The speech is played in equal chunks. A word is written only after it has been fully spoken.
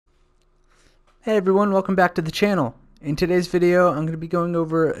Hey everyone, welcome back to the channel. In today's video, I'm going to be going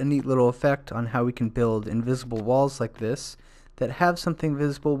over a neat little effect on how we can build invisible walls like this that have something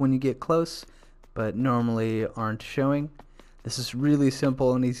visible when you get close, but normally aren't showing. This is really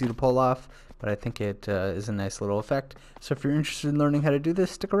simple and easy to pull off, but I think it is a nice little effect. So if you're interested in learning how to do this,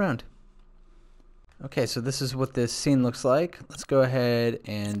 stick around. Okay, so this is what this scene looks like. Let's go ahead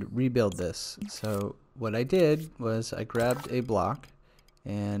and rebuild this. So what I did was I grabbed a block,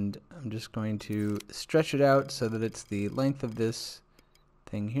 and I'm just going to stretch it out so that it's the length of this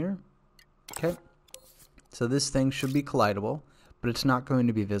thing here. Okay, so this thing should be collidable, but it's not going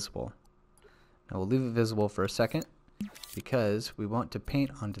to be visible. Now we'll leave it visible for a second because we want to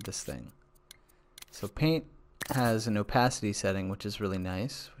paint onto this thing. So paint has an opacity setting, which is really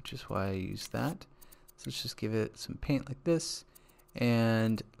nice, which is why I use that. So let's just give it some paint like this,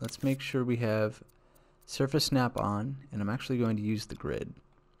 and let's make sure we have surface snap on, and I'm actually going to use the grid.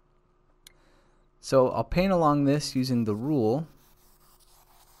 So I'll paint along this using the ruler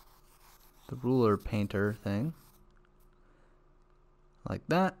painter thing, like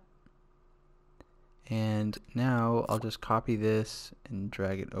that. And now I'll just copy this and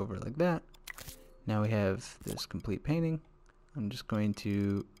drag it over like that. Now we have this complete painting. I'm just going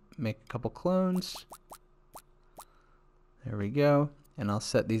to make a couple clones. There we go. And I'll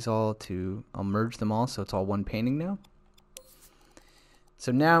set these all to, I'll merge them all so it's all one painting now.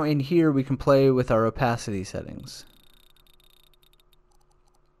 So now in here we can play with our opacity settings.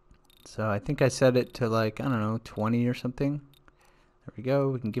 So I think I set it to like, I don't know, 20 or something. There we go.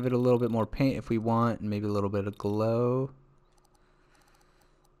 We can give it a little bit more paint if we want, and maybe a little bit of glow.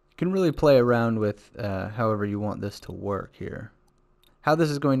 You can really play around with however you want this to work here. How this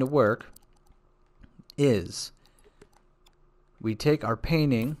is going to work is we take our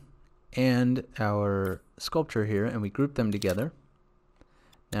painting and our sculpture here and we group them together.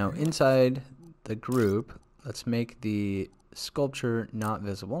 Now inside the group, let's make the sculpture not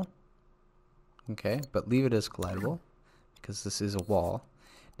visible. Okay, but leave it as collidable because this is a wall.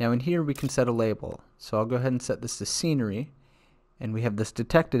 Now in here we can set a label. So I'll go ahead and set this to scenery, and we have this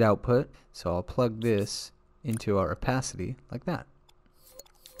detected output, so I'll plug this into our opacity like that.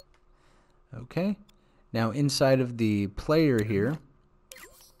 Okay. Now inside of the player here,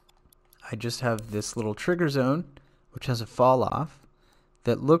 I just have this little trigger zone which has a fall off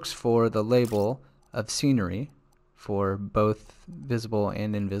that looks for the label of scenery for both visible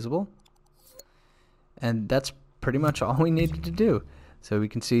and invisible. And that's pretty much all we needed to do. So we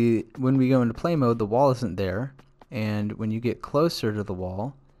can see when we go into play mode, the wall isn't there, and when you get closer to the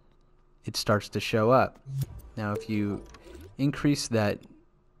wall, it starts to show up. Now if you increase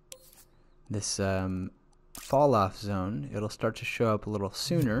this fall off zone, it'll start to show up a little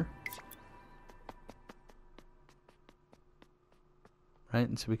sooner. Right,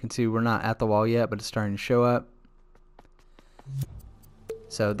 and so we can see we're not at the wall yet, but it's starting to show up.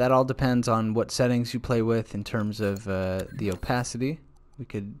 So that all depends on what settings you play with in terms of the opacity. We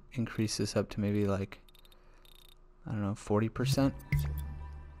could increase this up to maybe like, I don't know, 40%.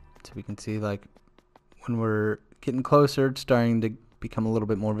 So we can see like when we're getting closer, it's starting to become a little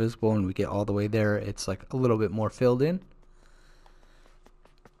bit more visible, and we get all the way there, it's like a little bit more filled in.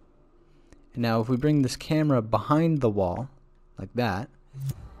 And now if we bring this camera behind the wall like that,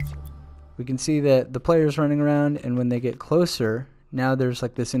 we can see that the player's running around, and when they get closer, now there's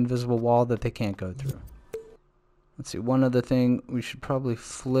like this invisible wall that they can't go through. Let's see, one other thing, we should probably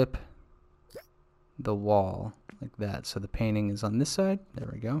flip the wall like that so the painting is on this side. There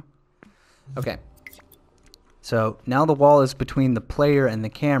we go. Okay. So now the wall is between the player and the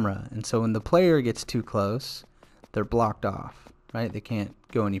camera, and so when the player gets too close, they're blocked off, right? They can't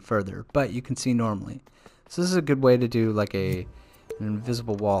go any further, but you can see normally. So this is a good way to do like an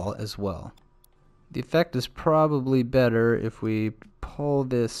invisible wall as well. The effect is probably better if we pull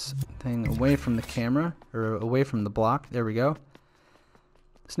this thing away from the camera, or away from the block. There we go.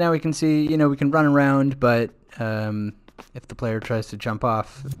 So now we can see, you know, we can run around, but if the player tries to jump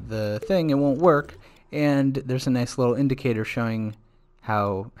off the thing, it won't work. And there's a nice little indicator showing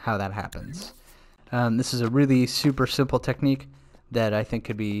how that happens. This is a really super simple technique that I think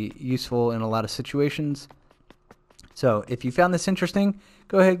could be useful in a lot of situations. So if you found this interesting,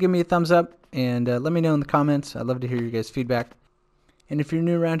 go ahead and give me a thumbs up, and let me know in the comments. I'd love to hear your guys' feedback. And if you're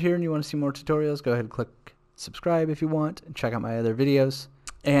new around here and you want to see more tutorials, go ahead and click subscribe if you want, and check out my other videos.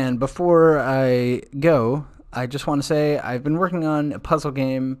 And before I go, I just want to say I've been working on a puzzle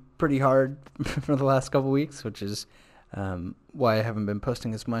game pretty hard for the last couple weeks, which is why I haven't been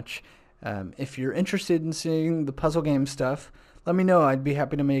posting as much. If you're interested in seeing the puzzle game stuff, let me know. I'd be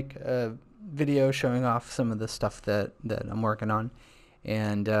happy to make a video showing off some of the stuff that I'm working on.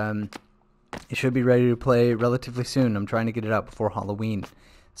 And it should be ready to play relatively soon. I'm trying to get it out before Halloween.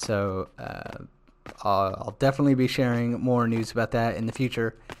 So I'll definitely be sharing more news about that in the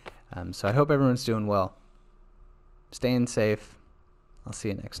future. So I hope everyone's doing well. Staying safe. I'll see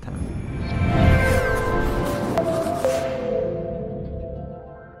you next time.